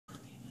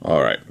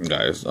Alright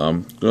guys,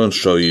 I'm going to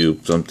show you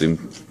something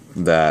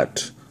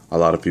that a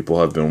lot of people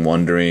have been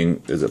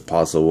wondering. Is it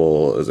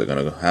possible? Is it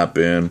going to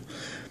happen?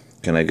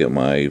 Can I get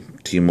my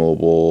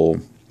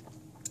T-Mobile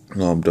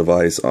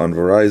device on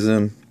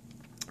Verizon?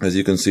 As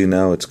you can see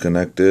now, it's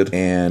connected,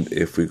 and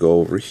if we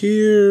go over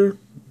here,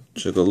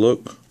 take a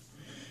look,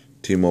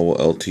 T-Mobile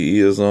LTE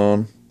is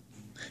on.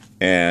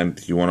 And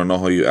you want to know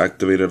how you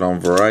activate it on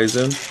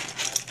Verizon?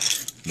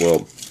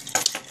 Well,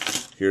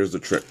 here's the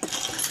trick.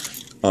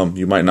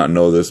 You might not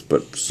know this,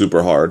 but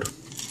super hard.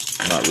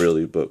 Not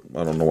really, but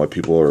I don't know why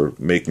people are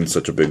making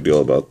such a big deal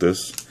about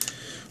this.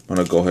 I'm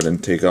going to go ahead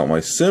and take out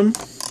my SIM.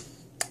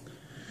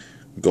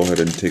 Go ahead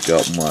and take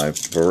out my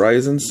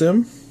Verizon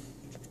SIM.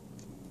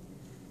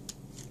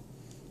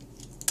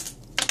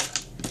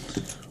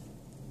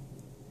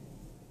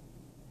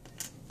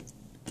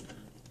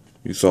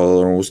 You saw the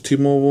other one was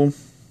T-Mobile.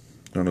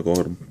 I'm going to go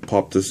ahead and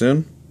pop this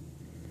in.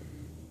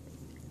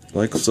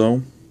 Like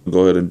so.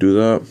 Go ahead and do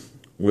that.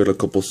 Wait a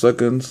couple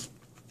seconds.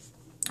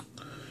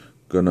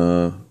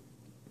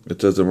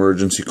 It says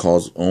emergency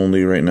calls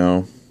only right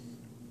now.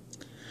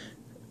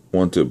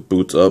 Once it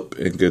boots up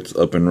and gets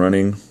up and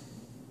running,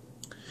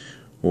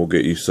 we'll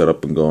get you set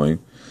up and going.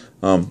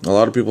 A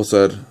lot of people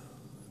said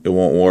it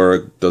won't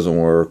work, doesn't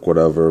work,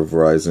 whatever.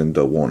 Verizon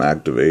won't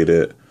activate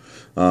it.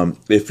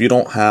 If you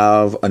don't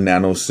have a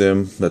nano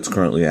SIM that's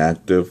currently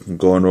active,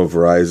 go into a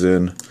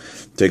Verizon,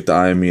 take the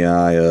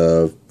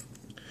IMEI,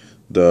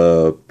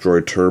 the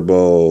Droid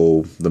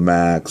Turbo, the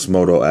Max,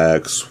 Moto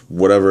X,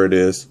 whatever it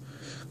is.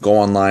 Go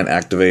online,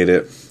 activate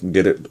it,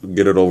 get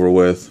it over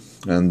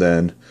with, and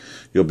then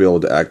you'll be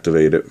able to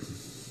activate it.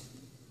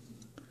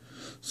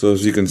 So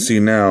as you can see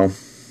now,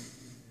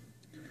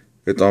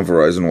 it's on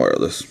Verizon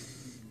Wireless.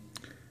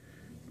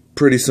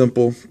 Pretty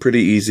simple,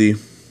 pretty easy,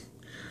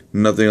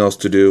 nothing else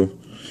to do.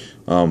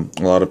 A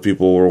lot of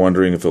people were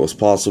wondering if it was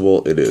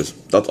possible. It is.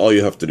 That's all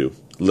you have to do,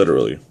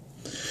 literally.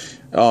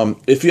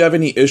 If you have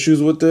any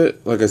issues with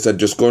it, like I said,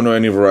 just go into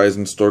any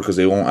Verizon store because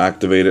they won't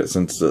activate it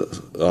since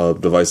the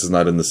device is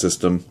not in the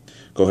system.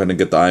 Go ahead and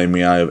get the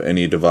IMEI of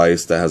any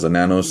device that has a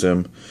nano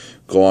SIM.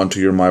 Go onto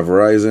your My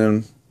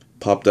Verizon,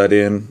 pop that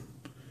in,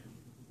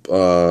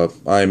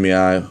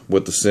 IMEI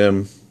with the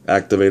SIM,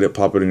 activate it,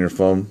 pop it in your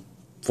phone,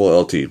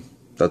 full LTE.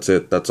 That's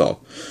it. That's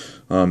all.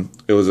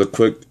 It was a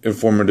quick,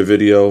 informative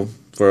video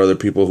for other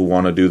people who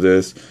want to do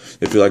this.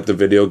 If you like the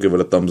video, give it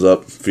a thumbs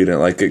up. If you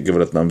didn't like it, give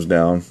it a thumbs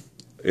down.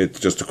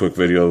 It's just a quick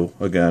video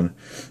again,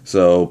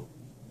 so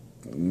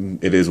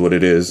it is what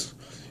it is.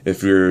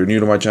 If you're new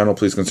to my channel,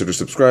 please consider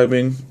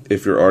subscribing.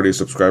 If you're already a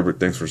subscriber,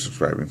 thanks for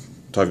subscribing.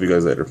 Talk to you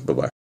guys later.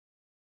 Bye-bye.